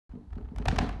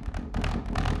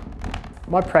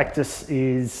My practice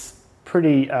is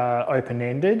pretty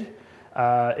open-ended.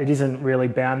 It isn't really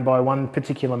bound by one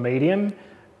particular medium,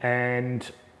 and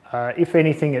if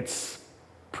anything, it's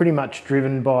pretty much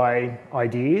driven by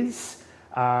ideas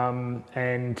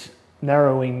and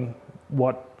narrowing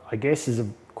what I guess is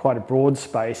quite a broad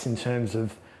space in terms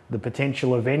of the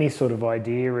potential of any sort of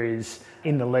idea is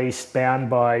in the least bound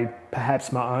by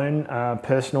perhaps my own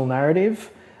personal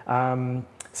narrative.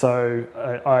 So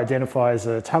I identify as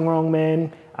a Taungurung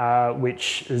man,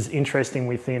 which is interesting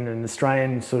within an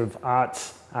Australian sort of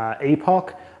arts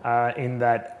epoch, in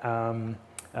that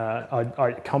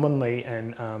I commonly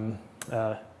and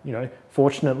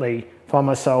fortunately find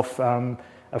myself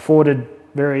afforded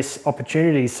various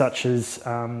opportunities such as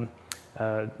the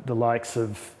likes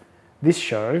of this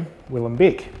show, WILAM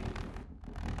BIIK.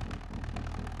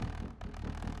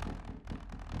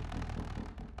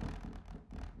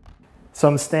 So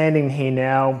I'm standing here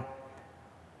now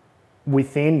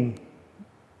within,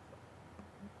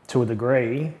 to a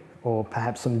degree, or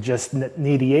perhaps I'm just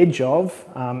near the edge of,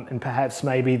 and perhaps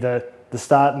maybe the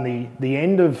start and the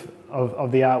end of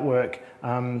the artwork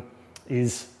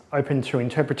is open to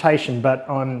interpretation, but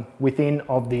I'm within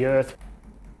of the earth.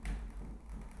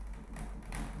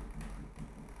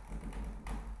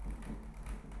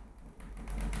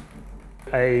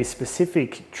 A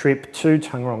specific trip to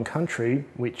Taungurung country,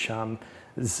 which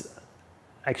is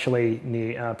actually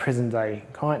near present-day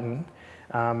Kyneton,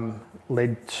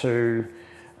 led to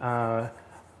a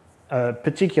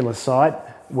particular site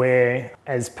where,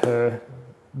 as per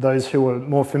those who are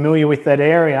more familiar with that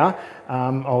area, I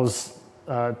was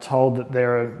told that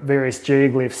there are various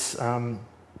geoglyphs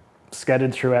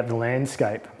scattered throughout the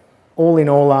landscape. All in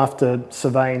all, after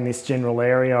surveying this general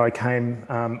area, I came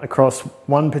across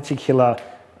one particular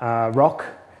rock,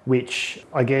 which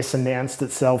I guess announced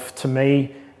itself to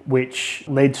me, which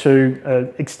led to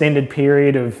an extended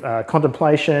period of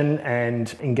contemplation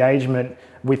and engagement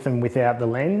with and without the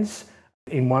lens.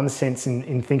 In one sense,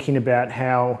 in thinking about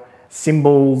how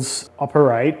symbols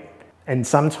operate, and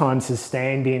sometimes as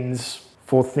stand-ins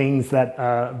for things that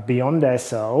are beyond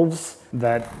ourselves,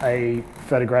 that a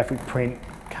photographic print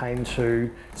came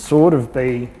to sort of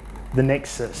be the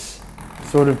nexus,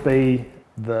 sort of be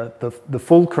the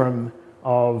fulcrum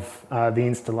of the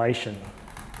installation.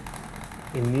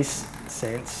 In this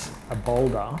sense, a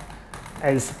boulder,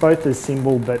 as both as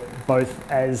symbol but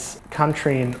both as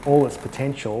country in all its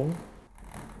potential.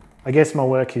 I guess my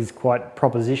work is quite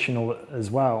propositional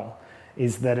as well,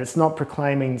 is that it's not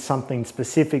proclaiming something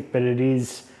specific, but it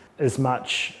is as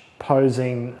much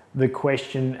posing the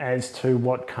question as to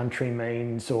what country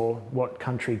means, or what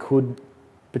country could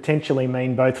potentially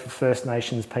mean, both for First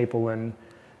Nations people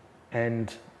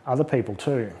and other people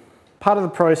too. Part of the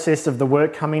process of the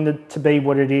work coming to be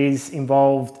what it is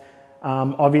involved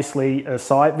obviously a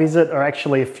site visit, or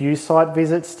actually a few site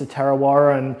visits to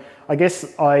TarraWarra, and I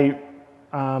guess I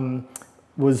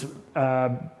was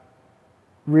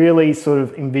really sort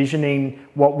of envisioning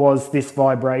what was this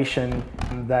vibration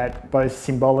that both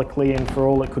symbolically and for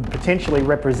all it could potentially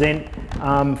represent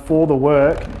for the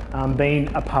work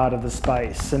being a part of the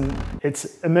space. And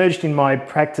it's emerged in my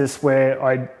practice where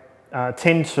I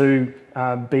tend to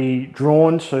be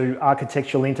drawn to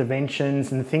architectural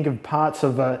interventions and think of parts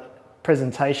of a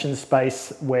presentation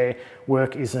space where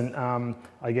work isn't,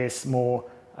 I guess, more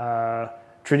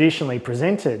traditionally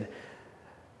presented.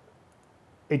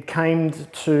 It came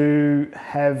to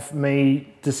have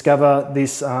me discover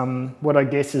this, what I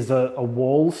guess is a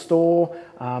wall store,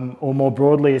 or more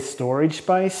broadly a storage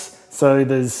space. So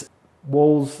there's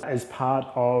walls as part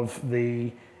of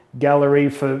the gallery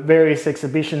for various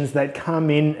exhibitions that come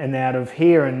in and out of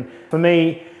here. And for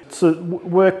me, to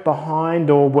work behind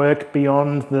or work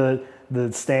beyond the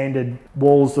standard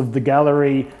walls of the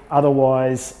gallery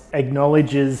otherwise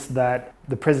acknowledges that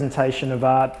the presentation of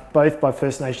art, both by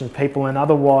First Nations people and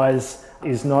otherwise,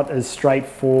 is not as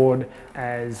straightforward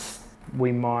as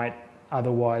we might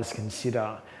otherwise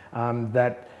consider.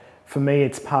 That for me,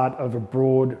 it's part of a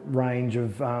broad range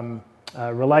of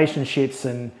relationships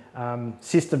and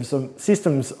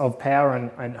systems of power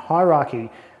and hierarchy.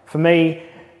 For me,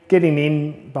 getting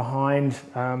in behind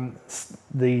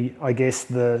the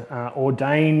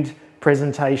ordained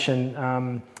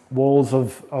presentation walls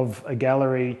of a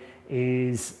gallery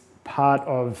is part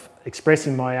of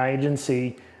expressing my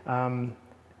agency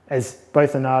as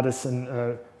both an artist and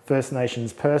a First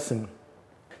Nations person.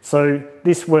 So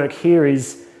this work here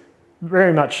is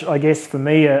very much, I guess, for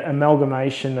me, an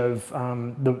amalgamation of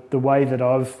the way that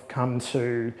I've come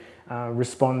to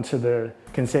respond to the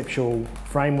conceptual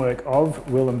framework of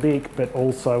WILAM BIIK, but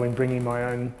also in bringing my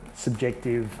own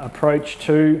subjective approach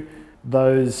to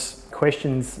those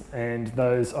questions and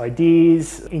those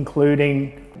ideas,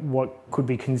 including what could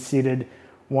be considered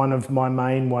one of my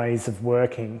main ways of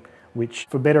working, which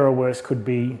for better or worse could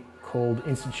be called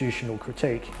institutional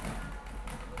critique.